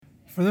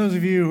For those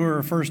of you who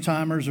are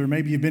first-timers, or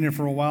maybe you've been here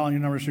for a while and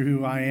you're not sure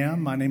who I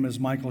am, my name is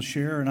Michael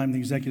Scher, and I'm the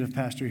executive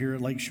pastor here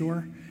at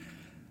Lakeshore.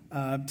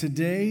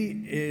 Today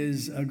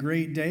is a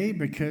great day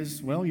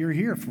because, well, you're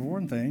here for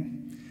one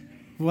thing.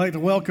 We'd like to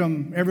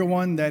welcome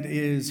everyone that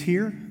is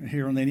here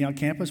on the Antioch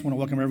campus. We want to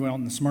welcome everyone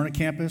on the Smyrna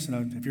campus,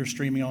 and if you're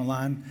streaming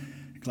online,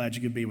 glad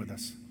you could be with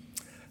us.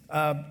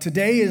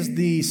 Today is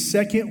the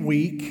second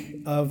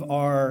week of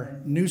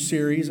our new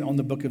series on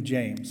the book of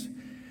James.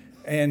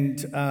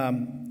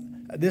 And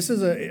this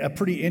is a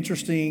pretty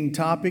interesting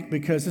topic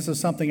because this is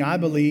something I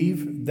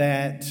believe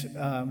that,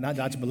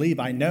 not to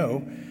believe, I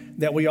know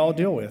that we all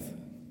deal with,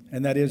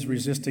 and that is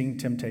resisting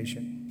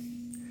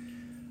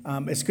temptation.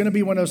 It's going to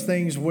be one of those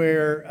things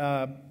where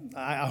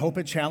I hope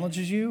it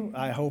challenges you.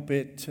 I hope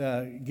it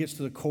gets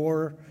to the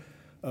core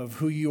of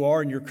who you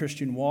are in your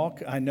Christian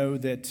walk. I know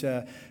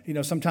that,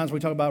 sometimes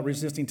we talk about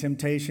resisting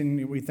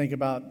temptation, we think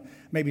about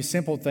maybe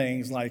simple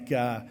things like,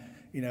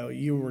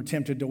 you were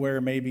tempted to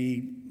wear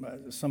maybe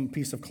some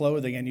piece of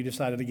clothing and you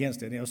decided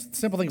against it.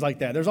 Simple things like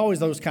that. There's always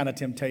those kind of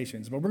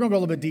temptations. But we're going to go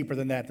a little bit deeper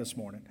than that this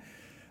morning.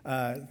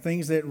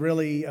 Things that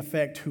really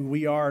affect who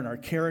we are and our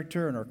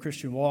character and our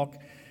Christian walk.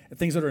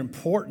 Things that are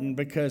important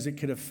because it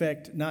could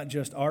affect not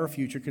just our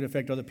future, it could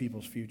affect other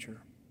people's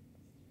future.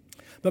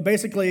 But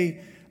basically,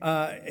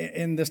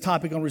 in this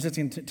topic on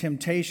resisting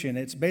temptation,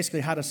 it's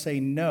basically how to say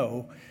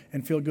no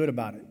and feel good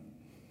about it.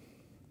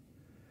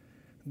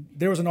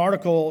 There was an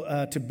article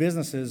to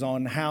businesses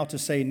on how to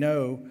say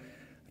no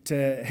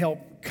to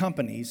help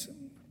companies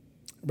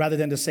rather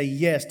than to say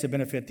yes to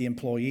benefit the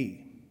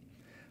employee.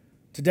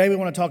 Today we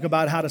want to talk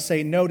about how to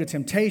say no to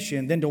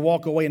temptation, then to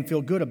walk away and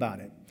feel good about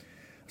it.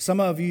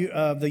 Some of you,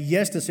 the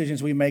yes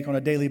decisions we make on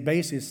a daily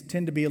basis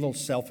tend to be a little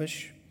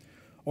selfish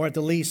or at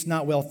the least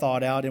not well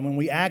thought out. And when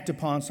we act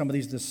upon some of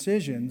these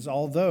decisions,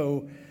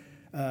 although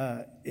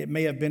it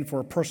may have been for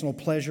a personal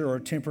pleasure or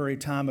a temporary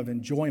time of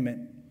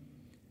enjoyment,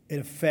 it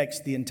affects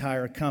the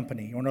entire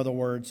company, or in other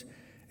words,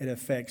 it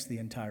affects the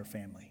entire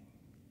family.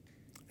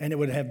 And it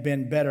would have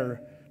been better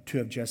to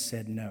have just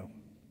said no.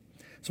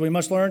 So we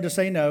must learn to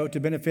say no to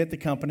benefit the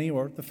company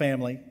or the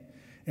family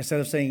instead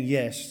of saying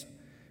yes,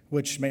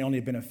 which may only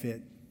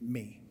benefit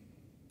me.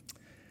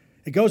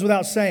 It goes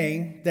without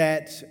saying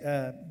that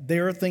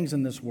there are things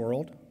in this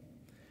world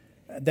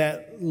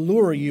that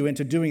lure you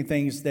into doing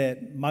things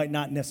that might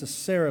not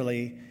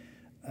necessarily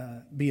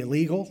be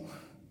illegal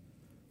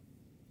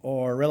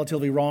or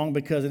relatively wrong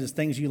because it is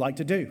things you like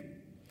to do.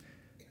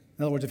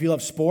 In other words, if you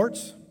love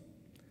sports,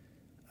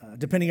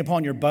 depending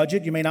upon your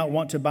budget, you may not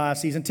want to buy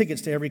season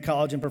tickets to every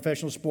college and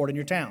professional sport in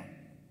your town.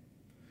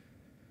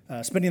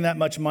 Spending that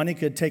much money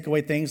could take away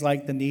things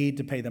like the need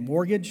to pay the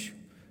mortgage,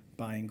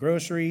 buying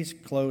groceries,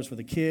 clothes for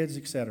the kids,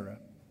 etc.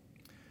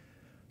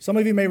 Some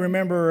of you may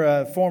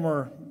remember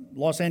former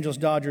Los Angeles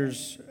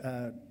Dodgers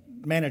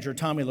manager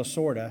Tommy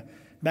Lasorda.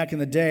 Back in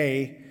the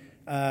day,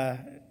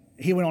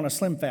 he went on a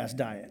Slim Fast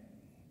diet,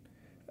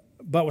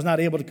 but was not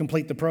able to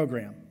complete the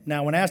program.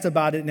 Now, when asked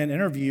about it in an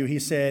interview, he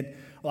said,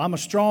 "Well, I'm a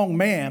strong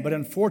man, but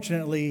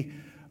unfortunately,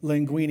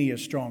 linguine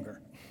is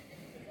stronger."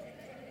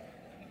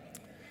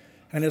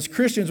 And as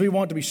Christians, we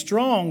want to be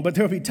strong, but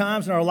there will be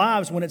times in our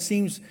lives when it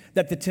seems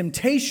that the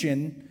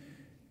temptation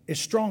is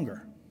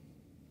stronger.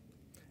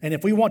 And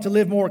if we want to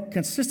live more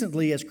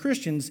consistently as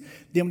Christians,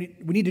 then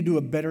we need to do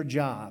a better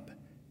job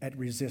at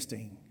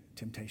resisting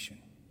temptation.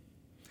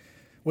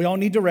 We all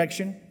need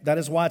direction. That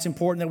is why it's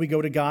important that we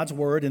go to God's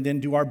Word and then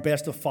do our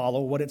best to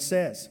follow what it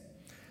says.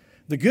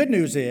 The good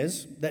news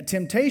is that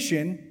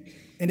temptation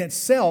in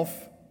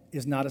itself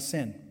is not a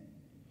sin.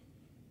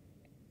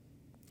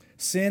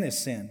 Sin is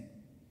sin.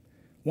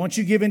 Once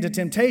you give in to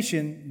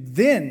temptation,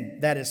 then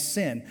that is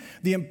sin.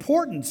 The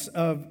importance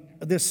of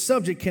this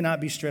subject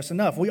cannot be stressed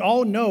enough. We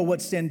all know what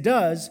sin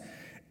does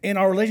in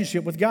our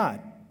relationship with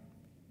God.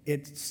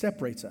 It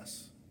separates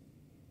us.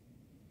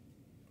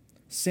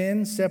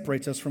 Sin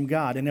separates us from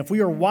God. And if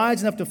we are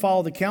wise enough to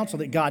follow the counsel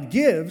that God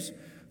gives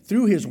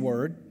through His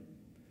Word,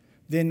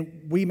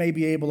 then we may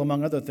be able,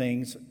 among other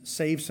things,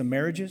 save some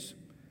marriages,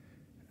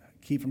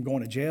 keep from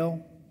going to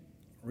jail,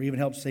 or even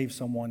help save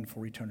someone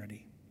for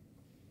eternity.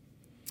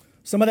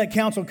 Some of that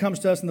counsel comes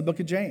to us in the book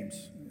of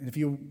James. And if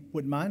you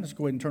wouldn't mind, just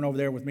go ahead and turn over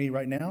there with me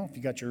right now. If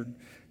you got your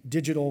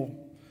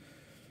digital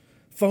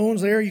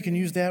phones there, you can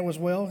use that as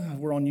well.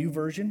 We're on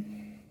YouVersion.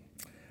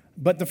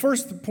 But the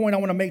first point I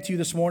want to make to you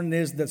this morning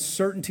is the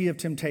certainty of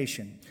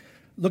temptation.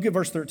 Look at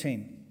verse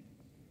 13.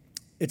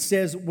 It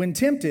says, "When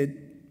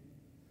tempted,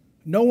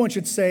 no one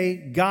should say,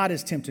 'God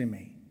is tempting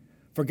me,'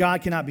 for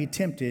God cannot be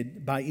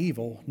tempted by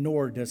evil,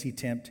 nor does He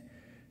tempt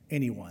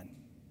anyone."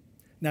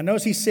 Now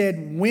notice he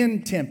said,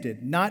 when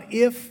tempted, not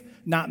if,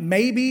 not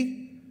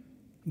maybe,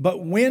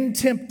 but when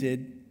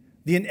tempted,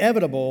 the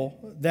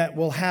inevitable that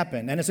will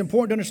happen. And it's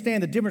important to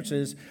understand the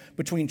differences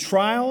between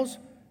trials,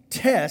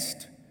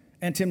 tests,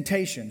 and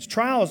temptations.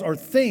 Trials are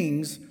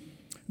things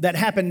that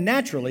happen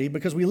naturally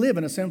because we live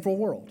in a sinful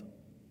world.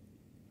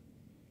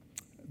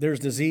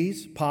 There's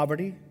disease,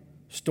 poverty,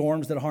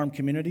 storms that harm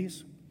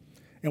communities.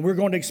 And we're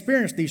going to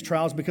experience these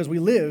trials because we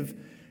live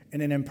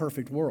in an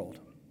imperfect world.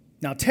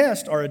 Now,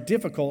 tests are a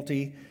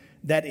difficulty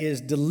that is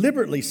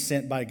deliberately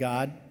sent by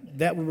God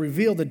that will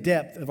reveal the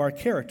depth of our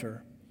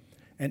character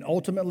and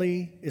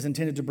ultimately is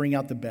intended to bring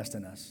out the best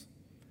in us.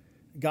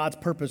 God's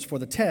purpose for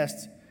the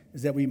test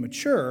is that we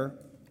mature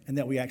and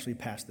that we actually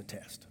pass the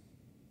test.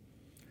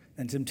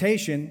 And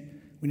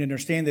temptation, we need to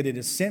understand that it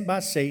is sent by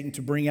Satan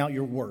to bring out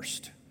your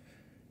worst.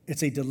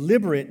 It's a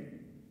deliberate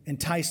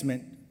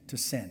enticement to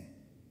sin.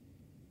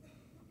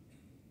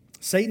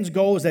 Satan's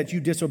goal is that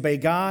you disobey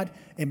God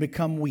and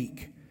become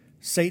weak.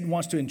 Satan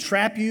wants to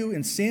entrap you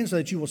in sin so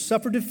that you will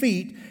suffer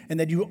defeat and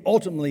that you will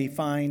ultimately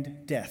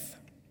find death.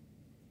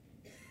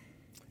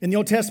 In the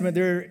Old Testament,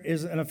 there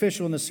is an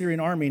official in the Syrian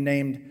army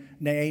named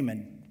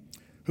Naaman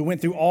who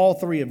went through all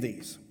three of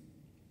these.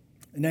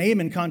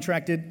 Naaman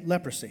contracted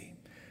leprosy.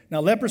 Now,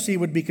 leprosy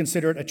would be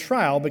considered a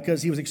trial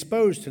because he was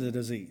exposed to the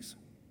disease.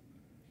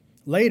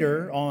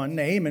 Later on,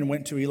 Naaman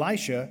went to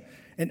Elisha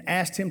and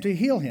asked him to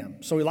heal him.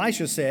 So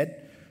Elisha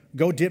said,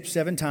 "Go dip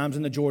 7 times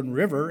in the Jordan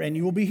River and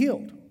you will be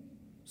healed."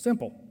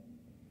 Simple.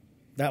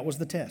 That was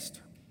the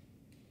test.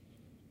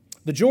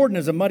 The Jordan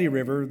is a muddy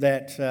river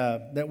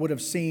that would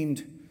have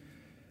seemed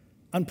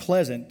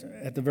unpleasant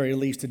at the very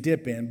least to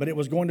dip in, but it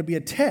was going to be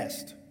a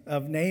test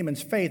of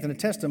Naaman's faith and a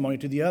testimony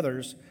to the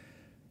others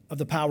of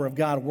the power of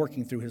God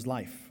working through his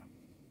life.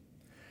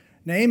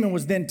 Naaman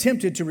was then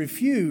tempted to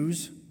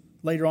refuse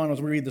later on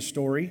as we read the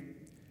story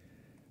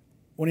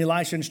when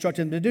Elisha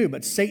instructed him to do,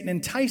 but Satan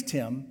enticed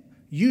him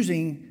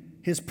using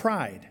his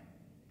pride,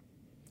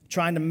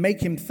 trying to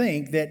make him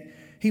think that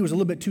he was a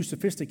little bit too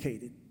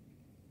sophisticated.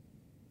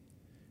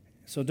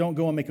 So don't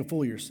go and make a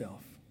fool of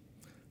yourself.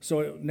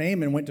 So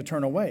Naaman went to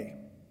turn away.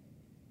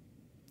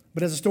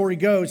 But as the story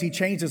goes, he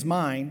changed his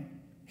mind.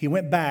 He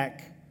went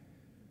back.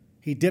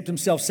 He dipped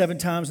himself 7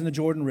 times in the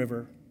Jordan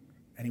River,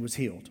 and he was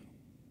healed.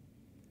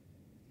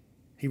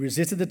 He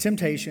resisted the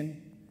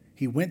temptation.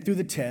 He went through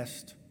the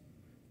test,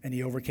 and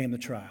he overcame the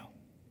trial.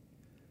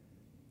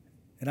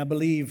 And I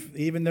believe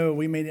even though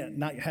we may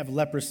not have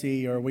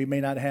leprosy or we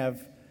may not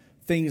have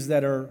things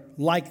that are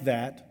like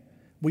that,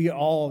 we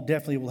all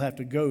definitely will have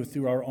to go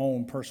through our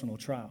own personal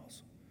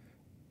trials,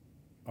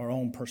 our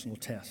own personal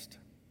test.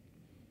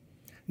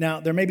 Now,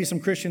 there may be some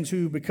Christians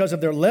who, because of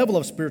their level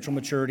of spiritual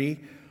maturity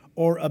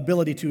or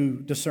ability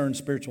to discern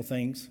spiritual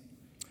things,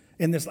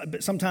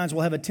 sometimes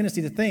will have a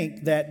tendency to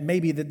think that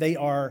maybe that they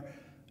are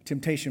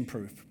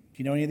temptation-proof. Do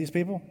you know any of these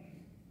people?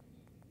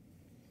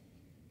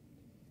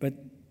 But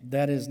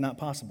that is not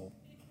possible.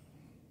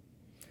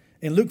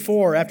 In Luke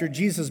 4, after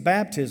Jesus'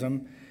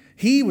 baptism,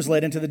 he was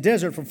led into the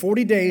desert for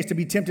 40 days to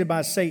be tempted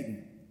by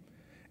Satan.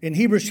 In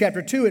Hebrews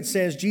chapter 2, it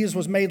says Jesus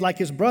was made like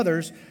his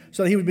brothers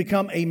so that he would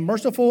become a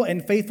merciful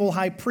and faithful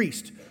high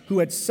priest who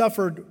had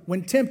suffered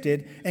when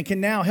tempted and can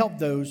now help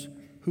those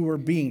who are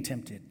being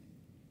tempted.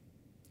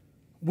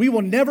 We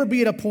will never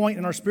be at a point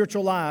in our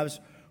spiritual lives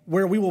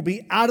where we will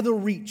be out of the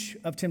reach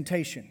of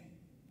temptation.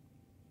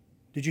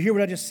 Did you hear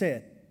what I just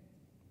said?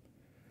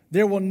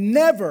 There will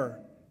never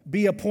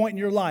be a point in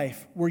your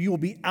life where you will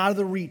be out of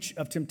the reach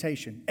of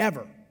temptation,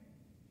 ever.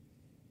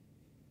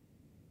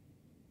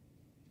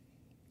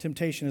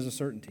 Temptation is a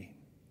certainty.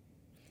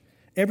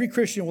 Every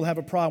Christian will have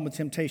a problem with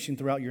temptation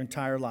throughout your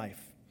entire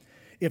life.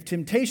 If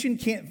temptation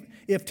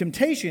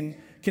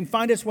can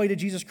find its way to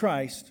Jesus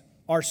Christ,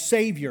 our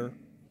Savior,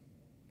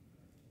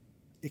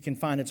 it can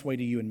find its way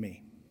to you and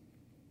me.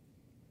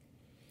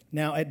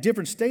 Now, at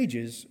different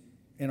stages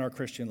in our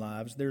Christian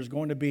lives, there's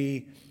going to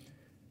be,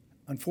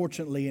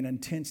 unfortunately, an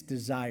intense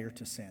desire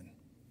to sin.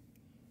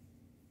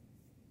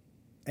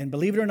 And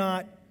believe it or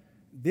not,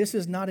 this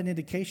is not an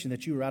indication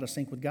that you are out of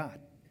sync with God.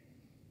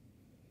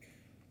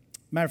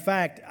 Matter of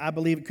fact, I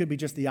believe it could be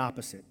just the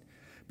opposite.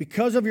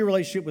 Because of your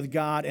relationship with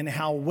God and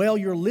how well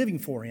you're living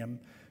for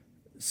Him,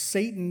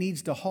 Satan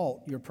needs to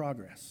halt your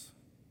progress.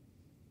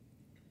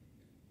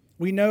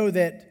 We know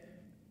that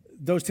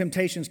those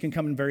temptations can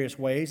come in various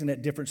ways and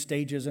at different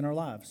stages in our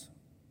lives.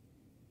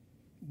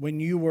 When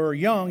you were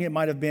young, it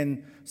might have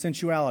been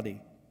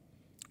sensuality.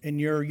 In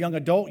your young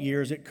adult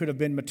years, it could have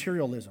been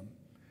materialism.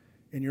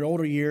 In your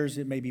older years,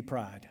 it may be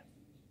pride.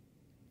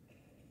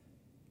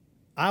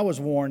 I was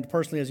warned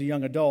personally as a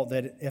young adult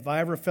that if I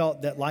ever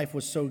felt that life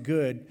was so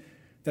good,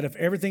 that if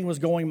everything was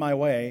going my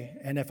way,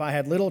 and if I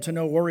had little to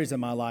no worries in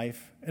my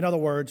life, in other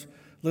words,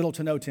 little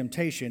to no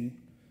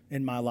temptation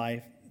in my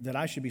life, that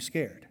I should be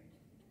scared.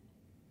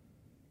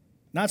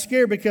 Not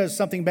scared because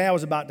something bad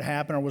was about to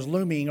happen or was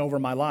looming over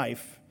my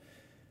life,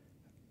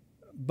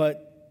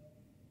 but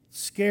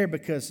scared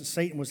because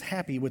Satan was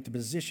happy with the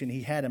position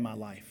he had in my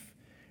life,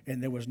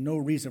 and there was no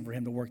reason for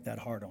him to work that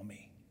hard on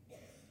me.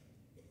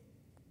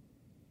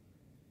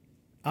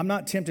 I'm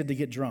not tempted to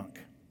get drunk.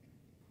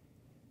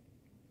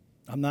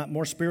 I'm not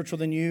more spiritual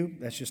than you.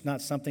 That's just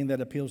not something that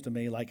appeals to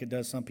me like it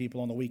does some people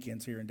on the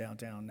weekends here in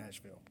downtown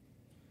Nashville.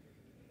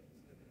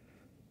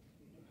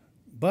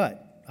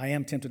 But I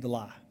am tempted to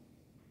lie,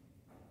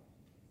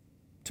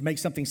 to make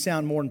something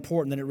sound more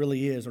important than it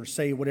really is, or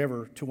say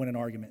whatever to win an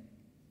argument.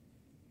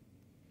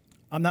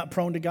 I'm not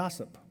prone to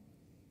gossip.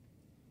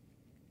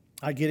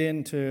 I get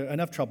into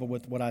enough trouble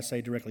with what I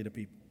say directly to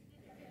people.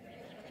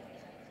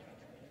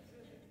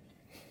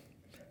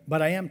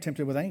 but I am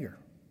tempted with anger.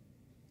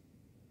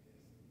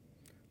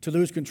 To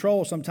lose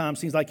control sometimes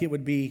seems like it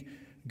would be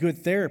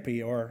good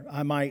therapy, or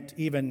I might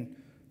even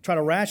try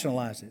to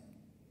rationalize it.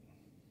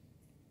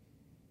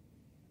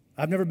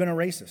 I've never been a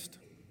racist.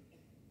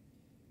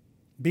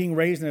 Being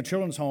raised in a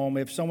children's home,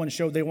 if someone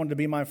showed they wanted to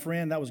be my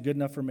friend, that was good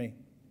enough for me.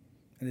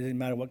 And it didn't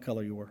matter what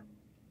color you were.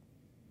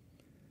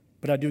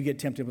 But I do get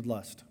tempted with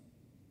lust.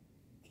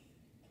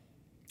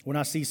 When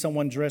I see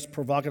someone dressed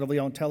provocatively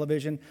on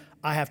television,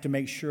 I have to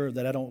make sure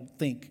that I don't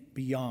think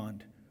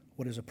beyond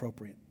what is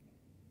appropriate.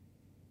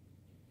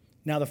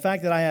 Now, the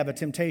fact that I have a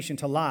temptation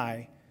to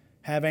lie,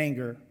 have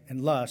anger,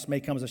 and lust may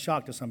come as a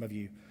shock to some of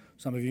you.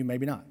 Some of you,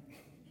 maybe not.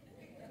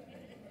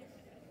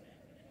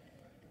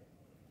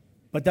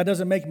 But that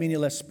doesn't make me any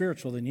less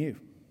spiritual than you.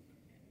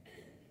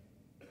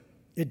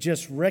 It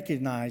just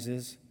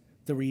recognizes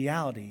the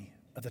reality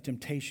of the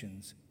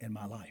temptations in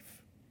my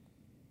life.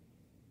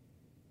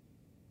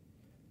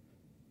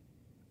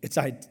 It's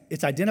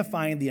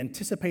identifying the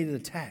anticipated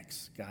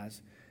attacks,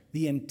 guys,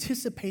 the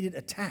anticipated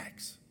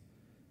attacks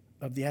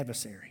of the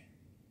adversary.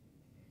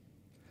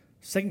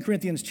 2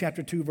 Corinthians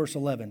chapter 2, verse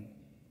 11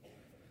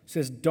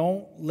 says,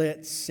 don't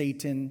let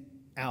Satan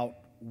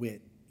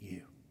outwit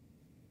you,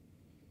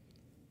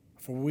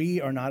 for we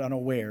are not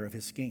unaware of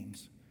his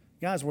schemes.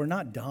 Guys, we're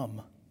not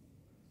dumb.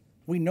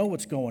 We know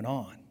what's going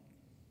on.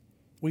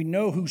 We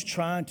know who's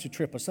trying to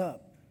trip us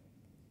up.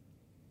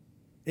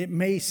 It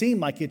may seem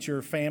like it's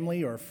your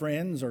family or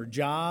friends or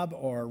job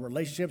or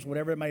relationships,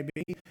 whatever it may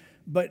be,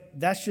 but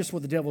that's just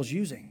what the devil's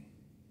using.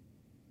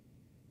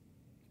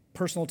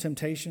 Personal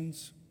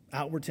temptations,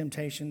 outward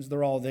temptations,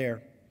 they're all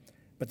there,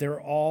 but they're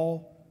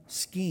all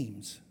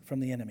schemes from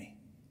the enemy.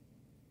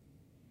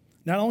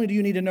 Not only do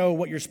you need to know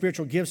what your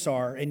spiritual gifts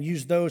are and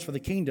use those for the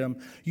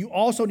kingdom, you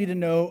also need to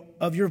know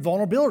of your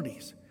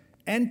vulnerabilities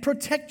and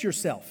protect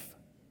yourself.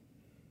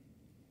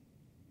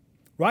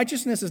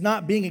 Righteousness is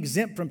not being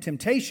exempt from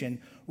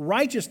temptation.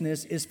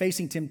 Righteousness is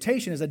facing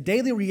temptation as a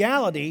daily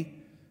reality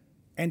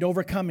and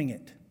overcoming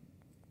it.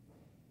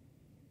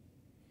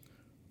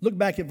 Look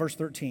back at verse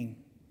 13.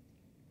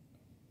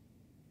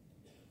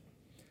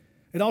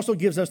 It also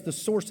gives us the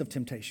source of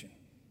temptation: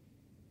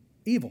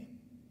 evil.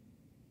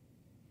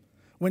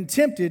 When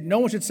tempted, no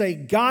one should say,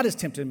 God has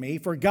tempted me,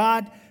 for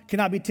God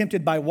cannot be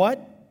tempted by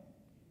what?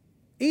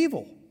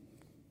 Evil.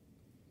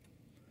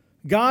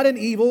 God and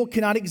evil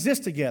cannot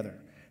exist together.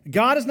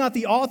 God is not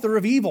the author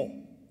of evil.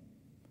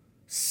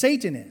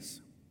 Satan is.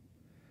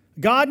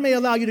 God may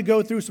allow you to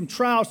go through some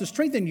trials to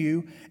strengthen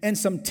you and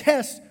some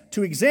tests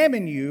to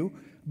examine you,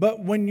 but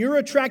when you're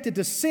attracted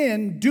to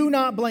sin, do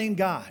not blame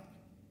God.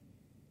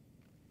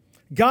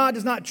 God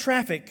does not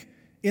traffic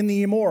in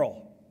the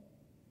immoral.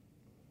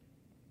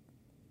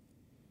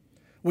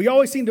 We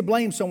always seem to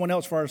blame someone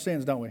else for our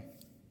sins, don't we? And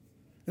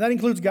that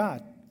includes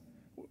God.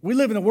 We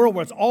live in a world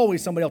where it's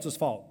always somebody else's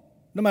fault,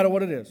 no matter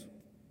what it is.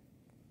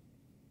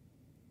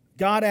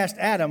 God asked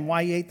Adam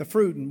why he ate the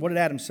fruit, and what did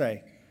Adam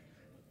say?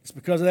 It's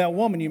because of that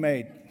woman you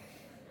made.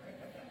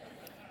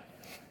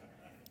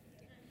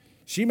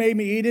 She made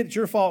me eat it. It's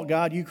your fault,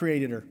 God. You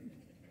created her.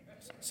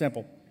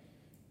 Simple.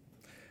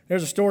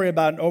 There's a story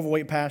about an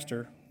overweight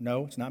pastor.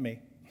 No, it's not me.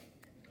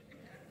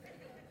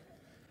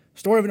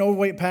 Story of an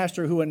overweight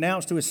pastor who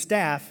announced to his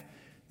staff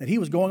that he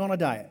was going on a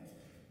diet.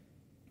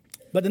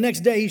 But the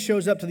next day he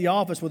shows up to the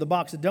office with a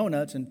box of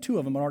donuts, and 2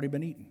 of them had already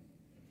been eaten.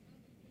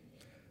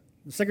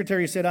 The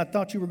secretary said, I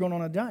thought you were going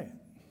on a diet.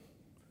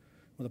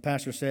 Well, the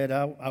pastor said,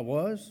 I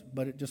was,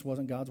 but it just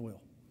wasn't God's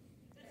will.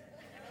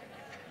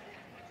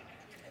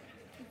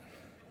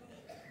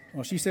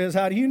 Well, she says,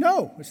 how do you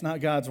know it's not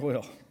God's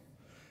will?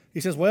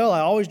 He says, well, I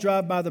always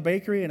drive by the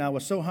bakery, and I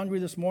was so hungry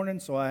this morning,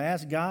 so I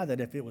asked God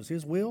that if it was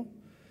his will,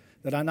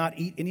 that I not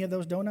eat any of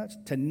those donuts,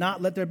 to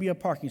not let there be a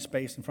parking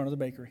space in front of the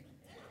bakery.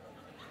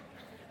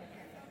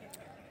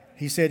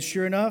 He said,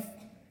 sure enough,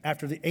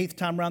 after the 8th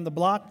time around the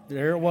block,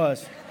 there it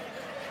was.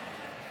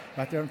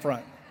 Right there in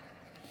front.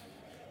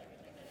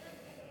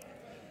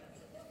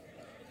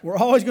 We're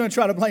always going to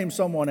try to blame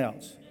someone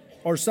else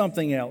or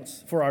something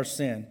else for our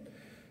sin.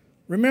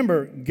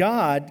 Remember,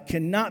 God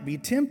cannot be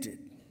tempted.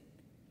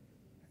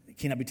 He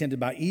cannot be tempted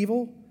by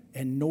evil,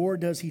 and nor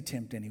does he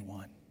tempt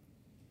anyone.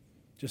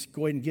 Just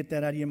go ahead and get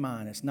that out of your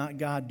mind. It's not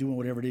God doing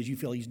whatever it is you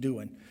feel he's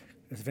doing.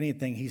 If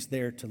anything, he's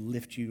there to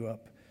lift you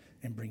up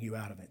and bring you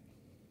out of it.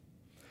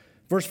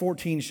 Verse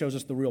 14 shows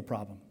us the real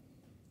problem.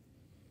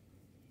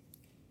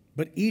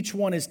 But each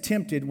one is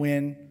tempted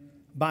when,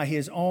 by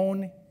his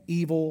own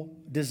evil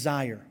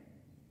desire,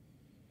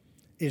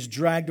 is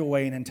dragged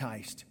away and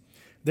enticed.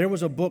 There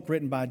was a book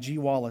written by G.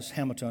 Wallace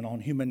Hamilton on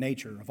human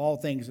nature. Of all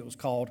things, it was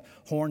called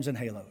Horns and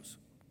Halos.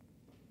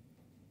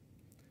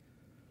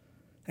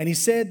 And he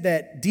said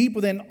that deep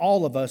within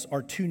all of us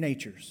are 2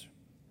 natures.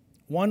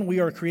 One, we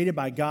are created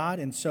by God,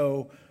 and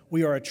so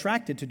we are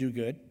attracted to do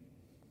good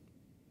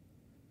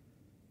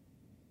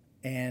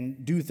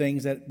and do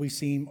things that we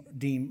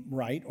deem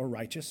right or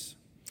righteous.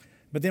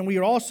 But then we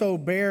also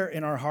bear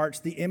in our hearts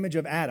the image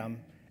of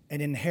Adam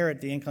and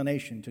inherit the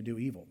inclination to do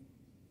evil.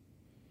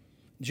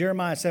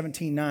 Jeremiah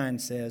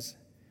 17:9 says,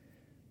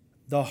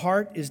 The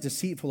heart is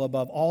deceitful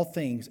above all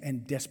things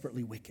and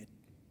desperately wicked.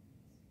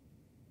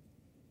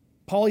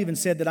 Paul even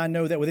said that I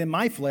know that within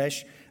my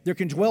flesh there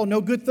can dwell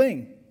no good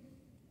thing.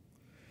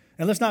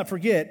 And let's not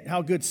forget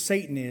how good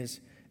Satan is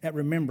at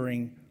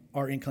remembering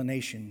our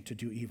inclination to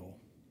do evil.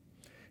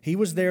 He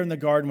was there in the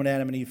garden when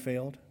Adam and Eve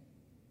failed.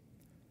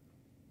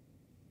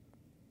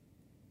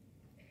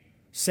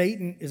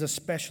 Satan is a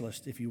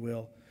specialist, if you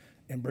will,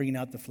 in bringing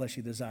out the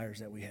fleshly desires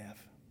that we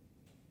have.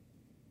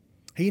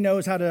 He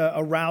knows how to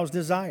arouse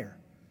desire.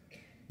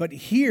 But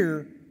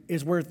here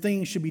is where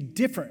things should be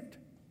different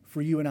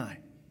for you and I.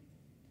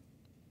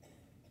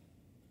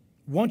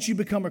 Once you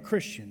become a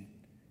Christian,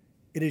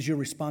 it is your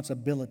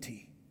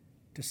responsibility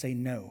to say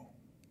no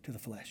to the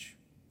flesh.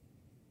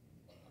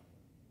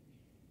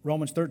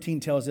 Romans 13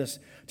 tells us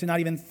to not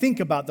even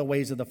think about the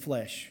ways of the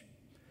flesh.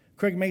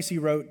 Craig Macy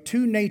wrote,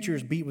 2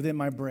 natures beat within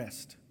my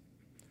breast.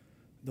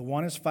 The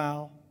one is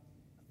foul,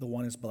 the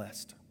one is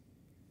blessed.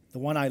 The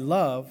one I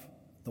love,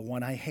 the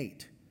one I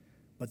hate.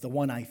 But the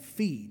one I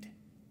feed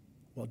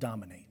will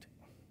dominate.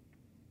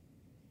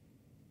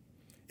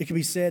 It can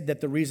be said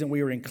that the reason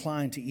we are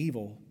inclined to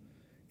evil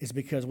is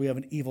because we have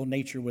an evil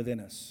nature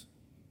within us.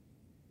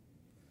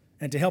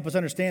 And to help us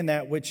understand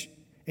that, which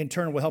in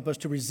turn will help us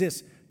to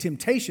resist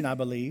temptation, I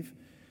believe,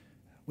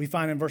 we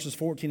find in verses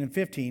 14 and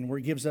 15 where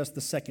it gives us the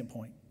second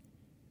point,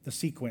 the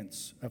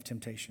sequence of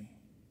temptation.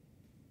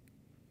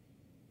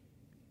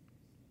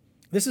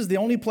 This is the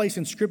only place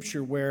in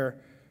Scripture where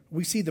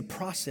we see the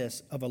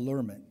process of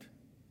allurement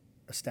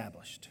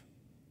established.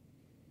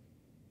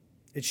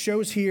 It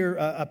shows here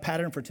a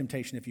pattern for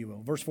temptation, if you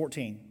will. Verse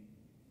 14.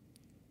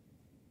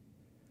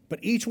 But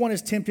each one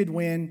is tempted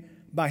when,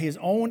 by his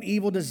own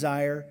evil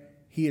desire,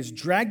 he is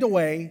dragged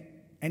away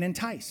and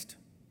enticed.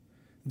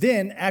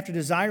 Then, after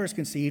desire is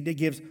conceived, it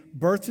gives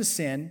birth to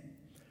sin,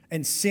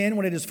 and sin,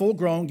 when it is full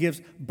grown, gives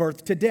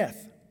birth to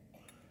death.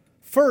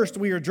 First,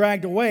 we are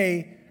dragged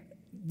away.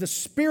 The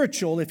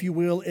spiritual, if you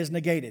will, is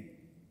negated.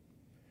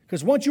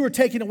 Because once you are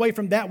taken away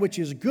from that which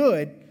is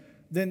good,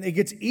 then it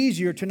gets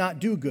easier to not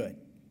do good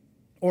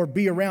or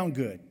be around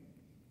good.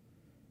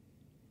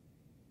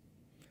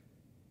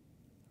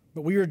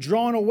 But we are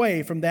drawn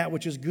away from that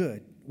which is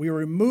good. We are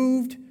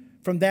removed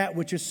from that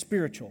which is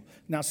spiritual.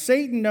 Now,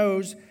 Satan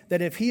knows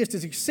that if he is to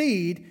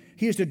succeed,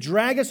 he is to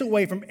drag us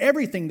away from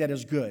everything that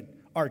is good.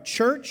 Our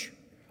church,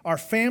 our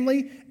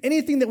family,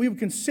 anything that we would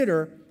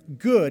consider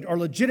good or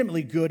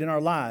legitimately good in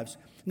our lives.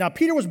 Now,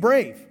 Peter was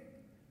brave.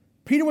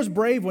 Peter was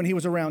brave when he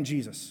was around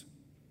Jesus.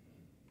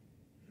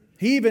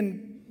 He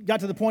even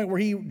got to the point where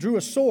he drew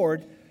a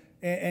sword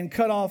and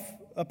cut off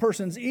a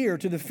person's ear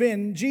to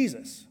defend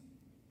Jesus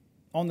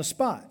on the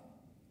spot.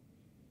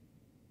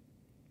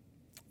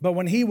 But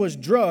when he was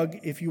drugged,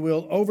 if you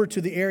will, over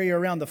to the area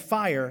around the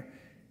fire,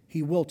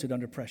 he wilted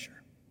under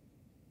pressure.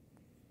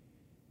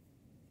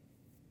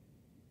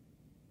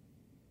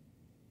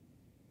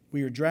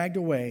 We are dragged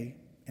away,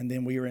 and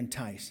then we are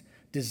enticed.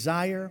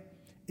 Desire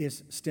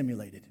is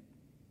stimulated.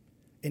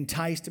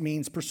 Enticed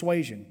means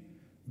persuasion,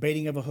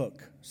 baiting of a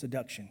hook,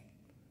 seduction.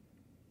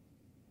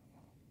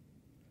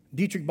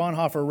 Dietrich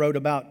Bonhoeffer wrote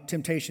about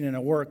temptation in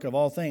a work of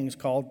all things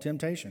called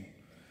Temptation.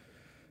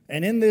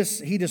 And in this,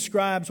 he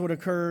describes what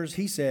occurs,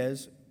 he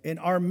says, in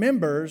our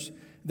members,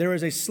 there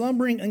is a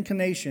slumbering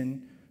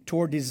inclination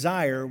toward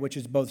desire, which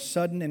is both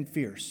sudden and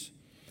fierce.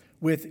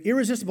 With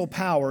irresistible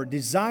power,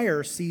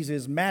 desire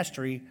seizes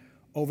mastery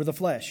over the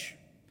flesh.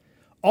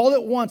 All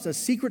at once, a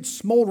secret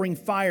smoldering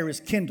fire is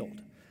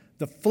kindled.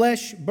 The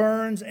flesh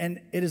burns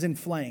and it is in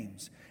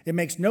flames. It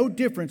makes no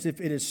difference if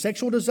it is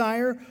sexual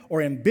desire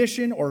or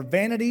ambition or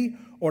vanity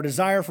or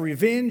desire for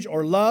revenge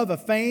or love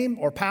of fame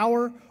or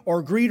power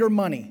or greed or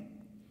money.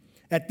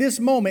 At this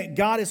moment,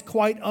 God is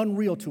quite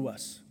unreal to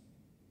us.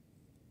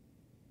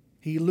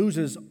 He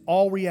loses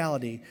all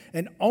reality,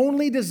 and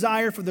only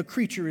desire for the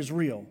creature is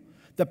real.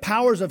 The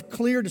powers of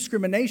clear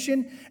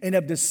discrimination and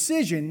of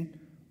decision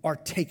are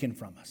taken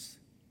from us.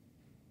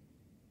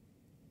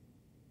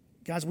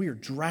 Guys, we are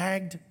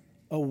dragged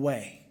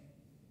away.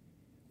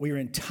 We are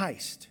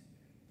enticed,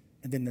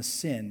 and then the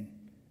sin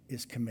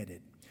is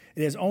committed.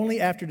 It is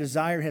only after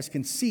desire has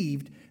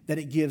conceived that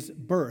it gives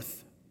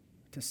birth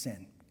to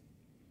sin.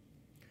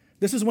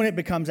 This is when it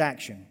becomes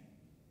action.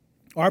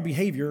 Our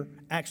behavior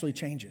actually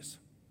changes.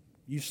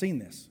 You've seen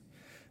this.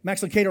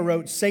 Max Lucado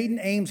wrote, Satan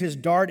aims his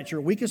dart at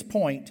your weakest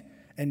point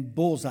and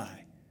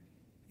bullseye.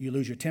 You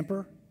lose your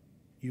temper,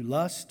 you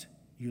lust,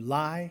 you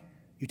lie,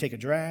 you take a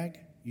drag,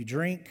 you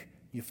drink,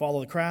 you follow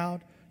the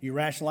crowd, you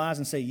rationalize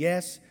and say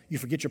yes, you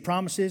forget your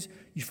promises,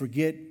 you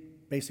forget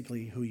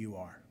basically who you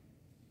are.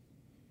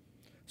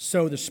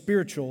 So the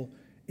spiritual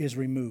is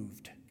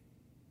removed.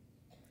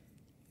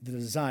 The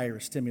desire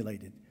is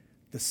stimulated.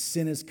 The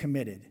sin is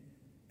committed,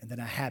 and then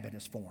a habit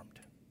is formed.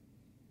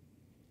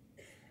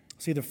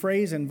 See, the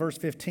phrase in verse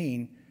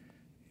 15,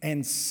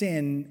 and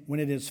sin when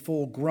it is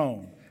full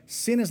grown.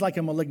 Sin is like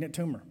a malignant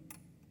tumor.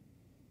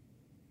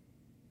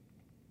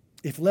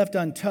 If left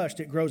untouched,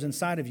 it grows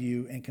inside of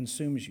you and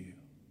consumes you.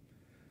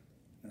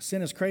 Now,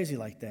 sin is crazy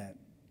like that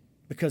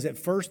because at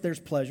first there's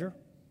pleasure,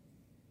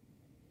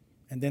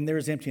 and then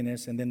there's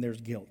emptiness, and then there's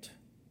guilt.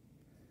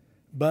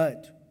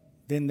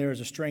 But then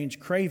there's a strange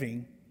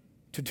craving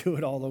to do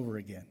it all over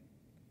again.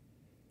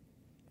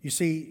 You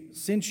see,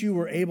 since you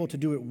were able to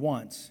do it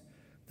once,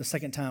 the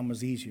second time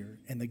was easier,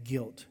 and the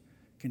guilt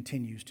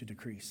continues to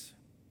decrease.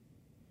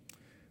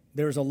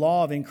 There is a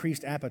law of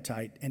increased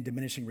appetite and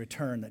diminishing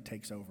return that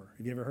takes over.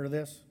 Have you ever heard of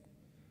this?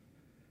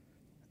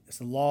 It's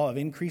the law of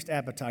increased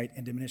appetite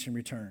and diminishing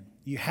return.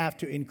 You have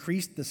to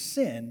increase the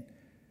sin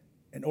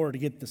in order to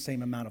get the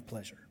same amount of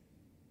pleasure.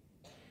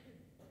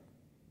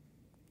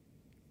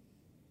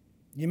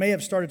 You may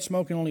have started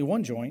smoking only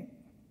one joint,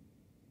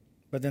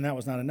 but then that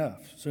was not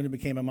enough. Soon it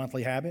became a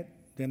monthly habit.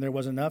 Then there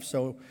wasn't enough,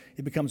 so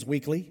it becomes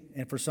weekly.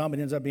 And for some, it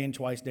ends up being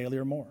twice daily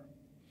or more.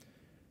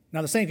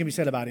 Now, the same can be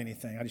said about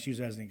anything. I just use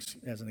it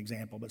as an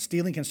example. But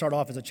stealing can start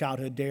off as a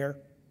childhood dare,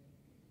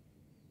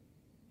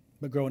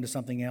 but grow into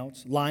something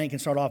else. Lying can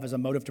start off as a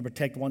motive to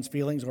protect one's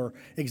feelings or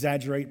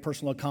exaggerate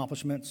personal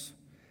accomplishments,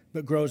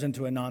 but grows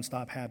into a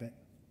nonstop habit.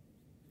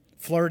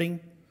 Flirting,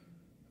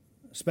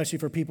 especially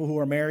for people who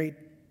are married,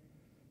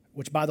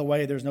 which, by the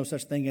way, there's no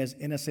such thing as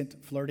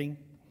innocent flirting.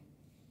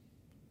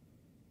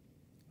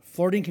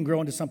 Flirting can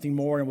grow into something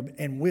more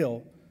and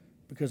will,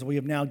 because we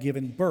have now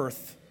given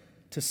birth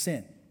to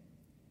sin.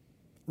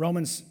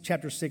 Romans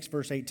chapter 6,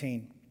 verse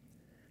 18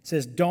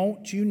 says,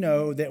 "Don't you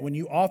know that when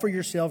you offer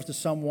yourselves to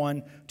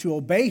someone to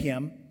obey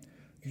him,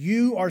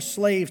 you are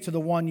slaves to the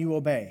one you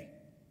obey?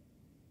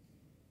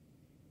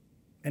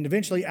 And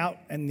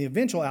the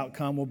eventual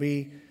outcome will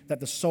be that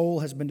the soul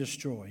has been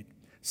destroyed.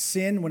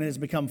 Sin, when it has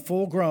become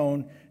full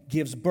grown,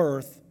 gives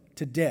birth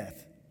to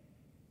death.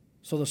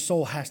 So the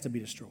soul has to be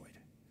destroyed."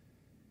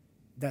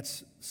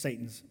 That's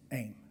Satan's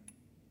aim.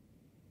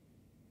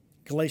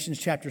 Galatians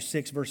chapter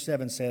 6, verse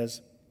 7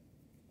 says,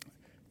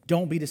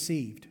 "Don't be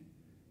deceived.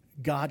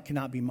 God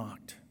cannot be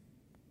mocked.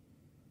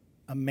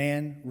 A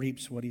man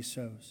reaps what he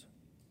sows."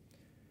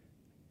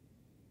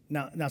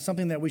 Now,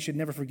 something that we should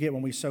never forget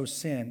when we sow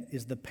sin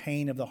is the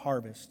pain of the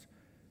harvest.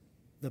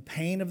 The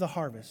pain of the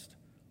harvest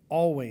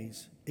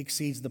always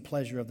exceeds the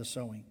pleasure of the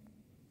sowing.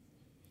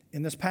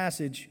 In this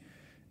passage,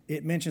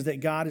 it mentions that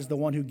God is the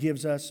one who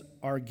gives us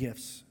our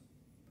gifts.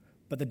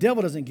 But the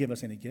devil doesn't give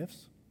us any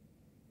gifts.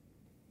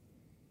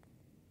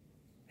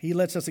 He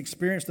lets us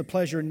experience the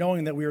pleasure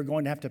knowing that we are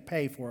going to have to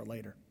pay for it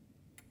later.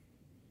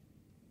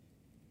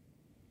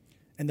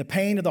 And the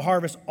pain of the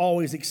harvest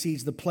always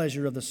exceeds the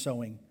pleasure of the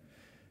sowing.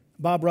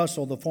 Bob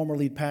Russell, the former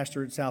lead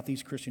pastor at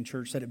Southeast Christian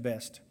Church, said it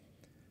best.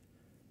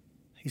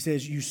 He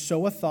says, "You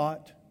sow a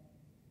thought,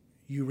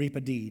 you reap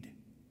a deed.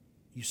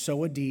 You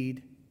sow a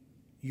deed,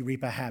 you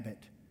reap a habit.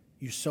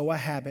 You sow a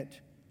habit,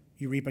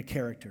 you reap a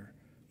character.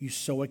 You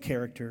sow a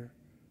character,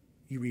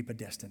 you reap a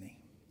destiny."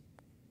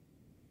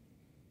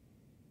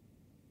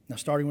 Now,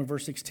 starting with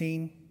verse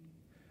 16,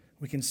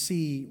 we can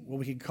see what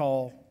we could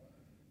call,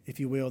 if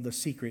you will, the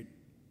secret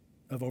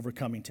of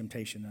overcoming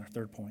temptation, our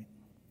third point.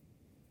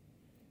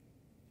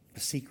 The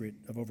secret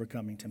of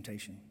overcoming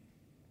temptation.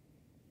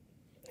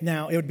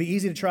 Now, it would be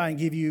easy to try and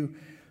give you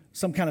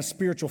some kind of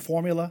spiritual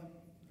formula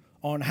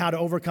on how to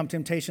overcome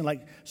temptation,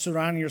 like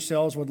surrounding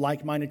yourselves with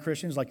like-minded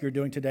Christians like you're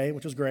doing today,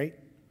 which is great.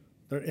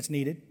 It's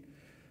needed.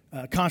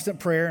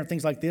 Constant prayer and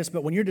things like this.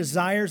 But when your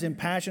desires and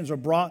passions are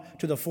brought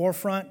to the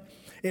forefront,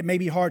 it may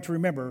be hard to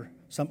remember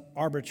some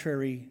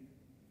arbitrary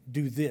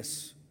do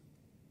this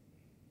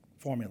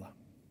formula.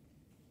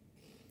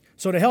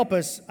 So to help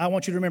us, I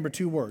want you to remember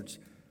two words.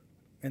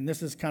 And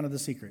this is kind of the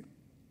secret.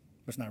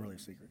 But it's not really a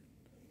secret.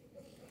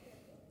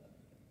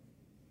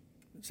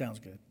 It sounds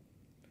good.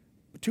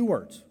 But two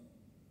words.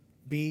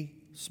 Be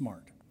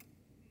smart.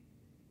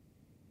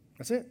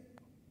 That's it.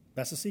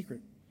 That's the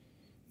secret.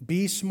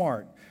 Be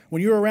smart.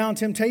 When you're around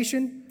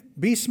temptation,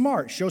 be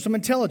smart. Show some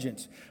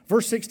intelligence.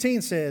 Verse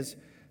 16 says,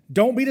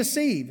 "Don't be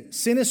deceived.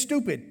 Sin is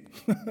stupid."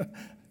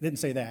 Didn't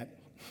say that.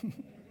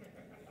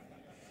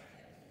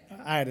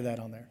 I added that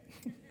on there.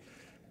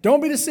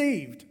 Don't be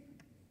deceived.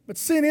 But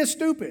sin is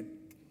stupid.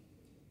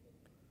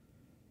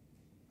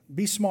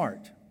 Be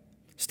smart.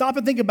 Stop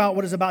and think about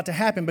what is about to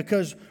happen,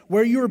 because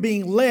where you are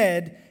being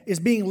led is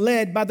being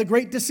led by the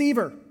great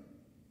deceiver,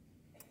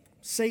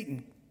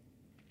 Satan.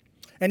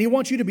 And he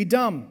wants you to be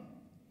dumb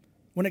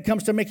when it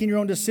comes to making your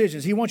own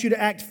decisions. He wants you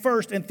to act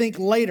first and think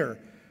later.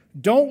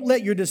 Don't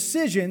let your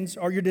decisions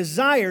or your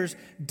desires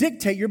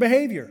dictate your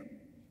behavior.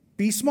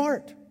 Be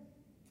smart.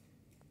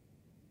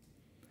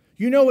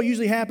 You know what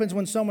usually happens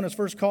when someone is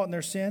first caught in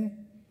their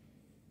sin?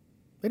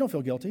 They don't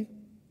feel guilty.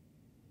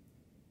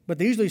 But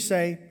they usually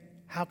say,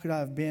 "How could I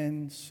have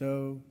been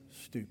so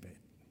stupid?"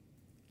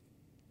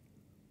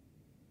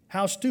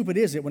 How stupid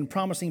is it when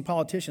promising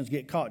politicians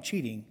get caught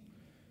cheating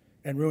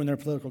and ruin their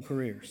political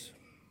careers?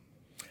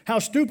 How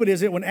stupid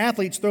is it when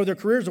athletes throw their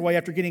careers away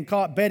after getting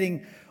caught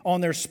betting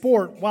on their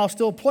sport while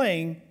still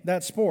playing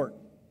that sport?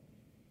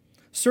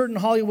 Certain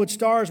Hollywood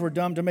stars were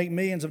dumb to make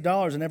millions of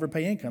dollars and never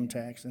pay income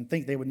tax and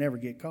think they would never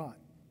get caught.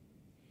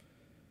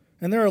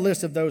 And there are a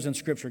list of those in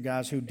Scripture,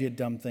 guys, who did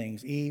dumb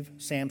things. Eve,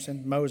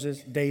 Samson,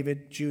 Moses,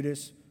 David,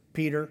 Judas,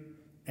 Peter,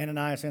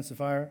 Ananias, and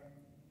Sapphira.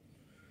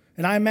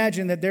 And I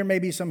imagine that there may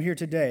be some here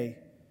today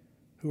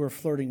who are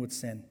flirting with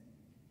sin.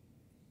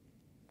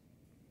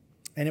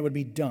 And it would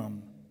be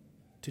dumb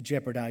to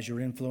jeopardize your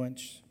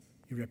influence,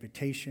 your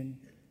reputation,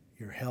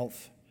 your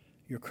health,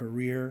 your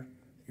career,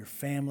 your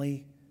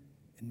family,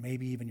 and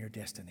maybe even your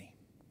destiny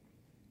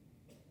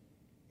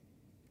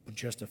for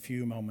just a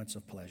few moments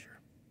of pleasure.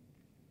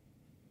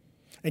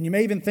 And you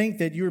may even think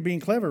that you're being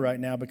clever right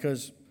now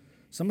because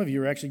some of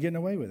you are actually getting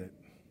away with it.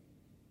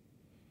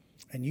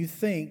 And you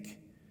think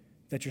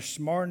that you're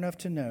smart enough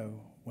to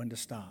know when to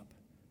stop.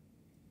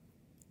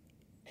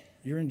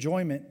 Your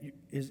enjoyment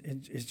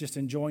is just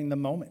enjoying the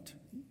moment,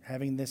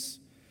 having this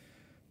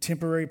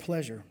temporary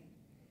pleasure.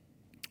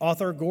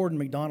 Author Gordon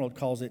MacDonald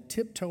calls it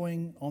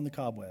tiptoeing on the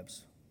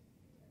cobwebs.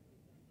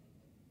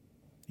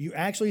 You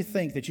actually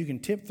think that you can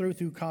tiptoe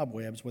through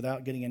cobwebs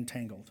without getting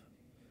entangled.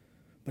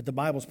 But the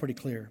Bible's pretty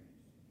clear.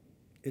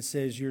 It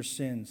says your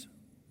sins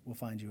will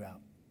find you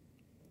out.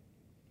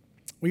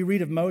 We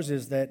read of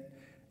Moses that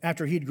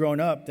after he'd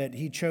grown up, that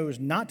he chose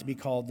not to be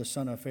called the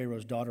son of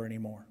Pharaoh's daughter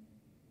anymore.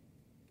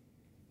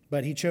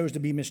 But he chose to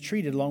be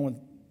mistreated along with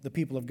the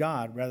people of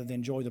God rather than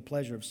enjoy the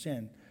pleasure of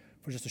sin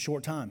for just a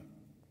short time.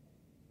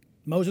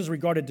 Moses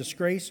regarded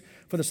disgrace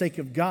for the sake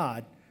of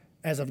God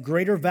as of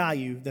greater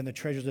value than the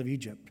treasures of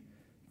Egypt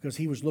because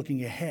he was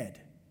looking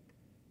ahead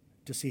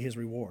to see his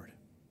reward.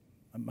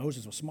 And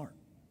Moses was smart.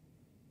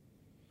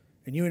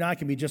 And you and I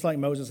can be just like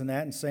Moses in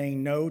that and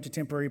saying no to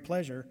temporary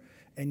pleasure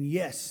and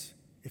yes,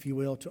 if you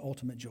will, to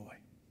ultimate joy.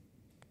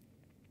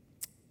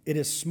 It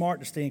is smart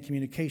to stay in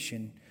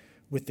communication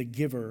with the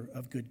giver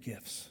of good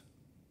gifts.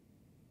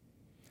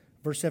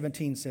 Verse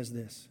 17 says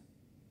this: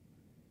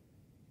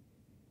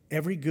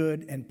 every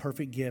good and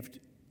perfect gift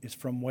is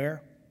from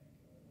where?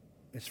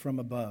 It's from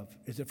above.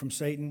 Is it from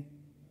Satan?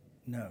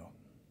 No.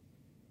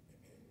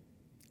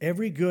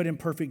 Every good and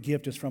perfect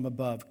gift is from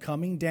above,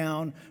 coming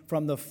down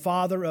from the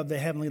Father of the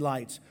heavenly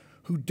lights,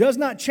 who does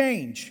not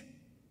change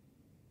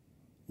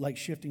like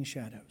shifting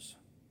shadows.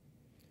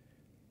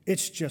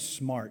 It's just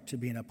smart to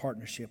be in a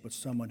partnership with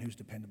someone who's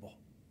dependable.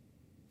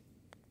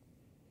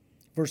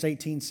 Verse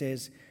 18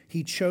 says,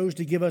 he chose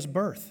to give us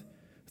birth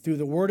through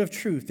the word of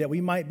truth, that we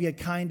might be a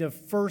kind of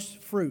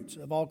first fruits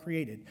of all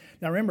created.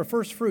 Now remember,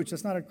 first fruits,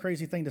 that's not a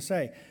crazy thing to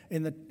say.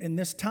 In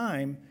this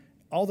time,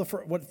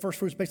 what first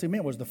fruits basically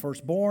meant was the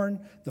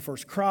firstborn, the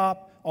first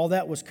crop, all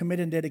that was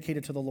committed and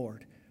dedicated to the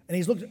Lord. And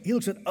he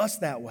looks at us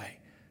that way,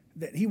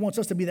 that he wants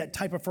us to be that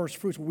type of first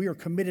fruits where we are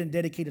committed and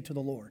dedicated to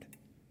the Lord.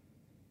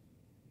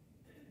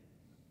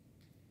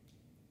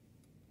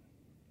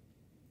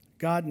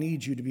 God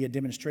needs you to be a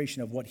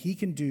demonstration of what he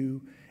can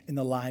do in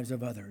the lives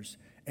of others.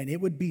 And it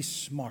would be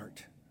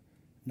smart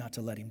not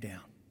to let him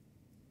down.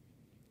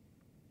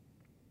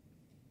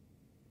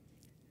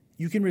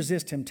 You can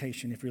resist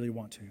temptation if you really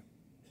want to.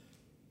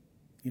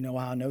 You know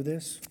how I know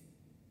this?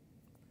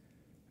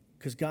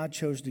 Because God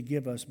chose to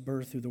give us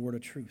birth through the word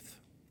of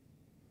truth.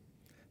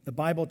 The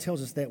Bible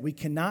tells us that we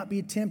cannot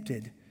be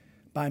tempted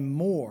by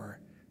more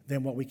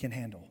than what we can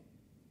handle.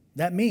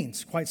 That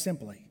means, quite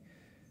simply,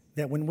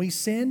 that when we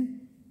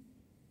sin,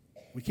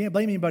 we can't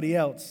blame anybody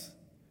else.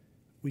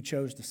 We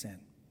chose to sin.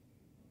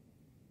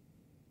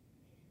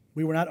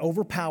 We were not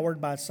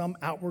overpowered by some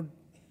outward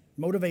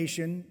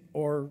motivation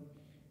or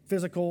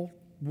physical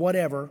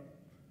whatever.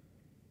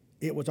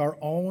 It was our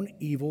own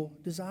evil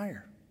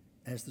desire,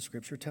 as the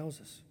scripture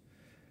tells us.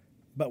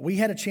 But we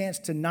had a chance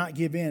to not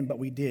give in, but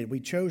we did. We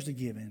chose to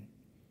give in.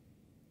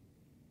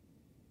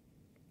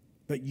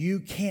 But you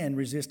can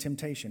resist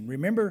temptation.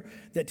 Remember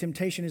that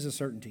temptation is a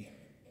certainty.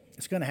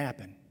 It's going to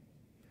happen.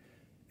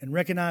 And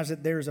recognize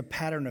that there is a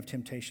pattern of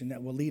temptation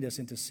that will lead us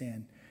into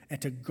sin,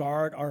 and to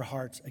guard our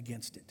hearts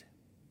against it.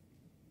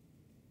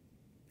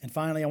 And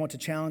finally, I want to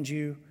challenge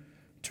you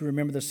to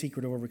remember the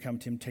secret to overcome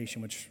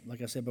temptation, which,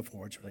 like I said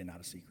before, it's really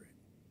not a secret.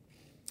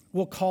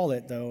 We'll call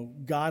it, though,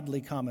 godly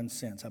common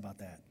sense. How about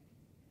that?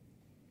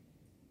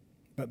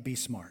 But be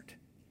smart.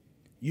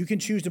 You can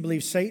choose to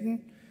believe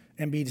Satan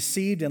and be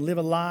deceived and live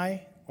a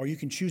lie, or you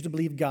can choose to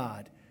believe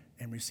God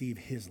and receive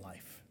his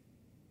life.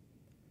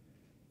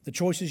 The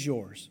choice is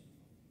yours.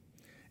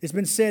 It's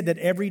been said that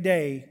every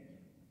day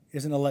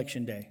is an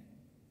election day.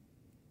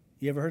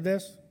 You ever heard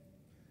this?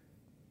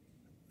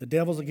 The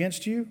devil's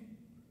against you.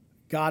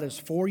 God is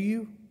for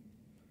you.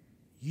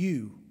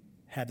 You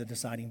have the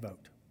deciding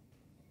vote.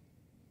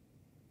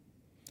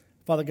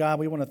 Father God,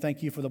 we want to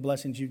thank you for the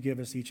blessings you give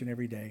us each and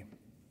every day.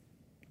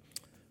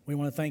 We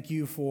want to thank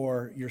you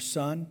for your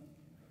son.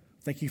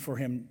 Thank you for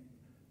him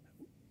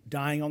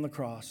dying on the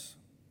cross.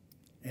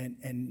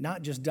 And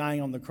not just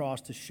dying on the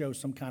cross to show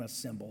some kind of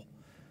symbol,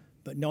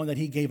 but knowing that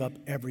he gave up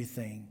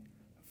everything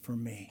for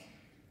me.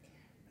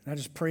 And I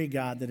just pray,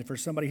 God, that if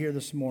there's somebody here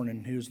this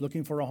morning who's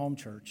looking for a home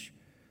church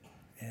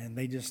and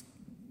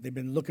they've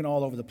been looking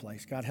all over the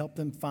place, God, help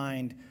them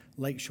find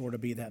Lakeshore to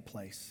be that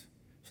place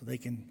so they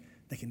can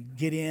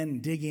get in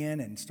and dig in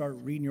and start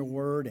reading your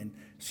word and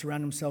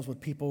surround themselves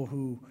with people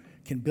who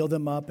can build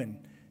them up and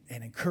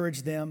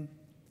encourage them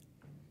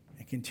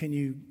and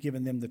continue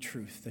giving them the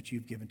truth that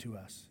you've given to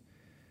us.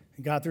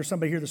 And God, there's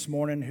somebody here this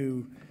morning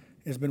who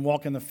has been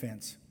walking the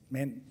fence.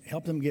 Man,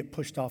 help them get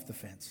pushed off the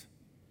fence.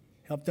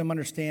 Help them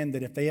understand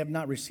that if they have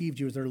not received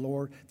you as their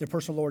Lord, their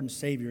personal Lord and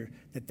Savior,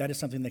 that is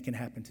something that can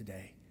happen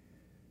today.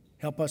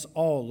 Help us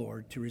all,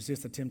 Lord, to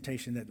resist the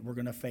temptation that we're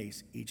going to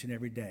face each and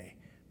every day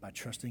by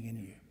trusting in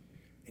you.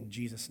 In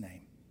Jesus'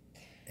 name,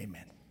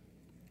 amen.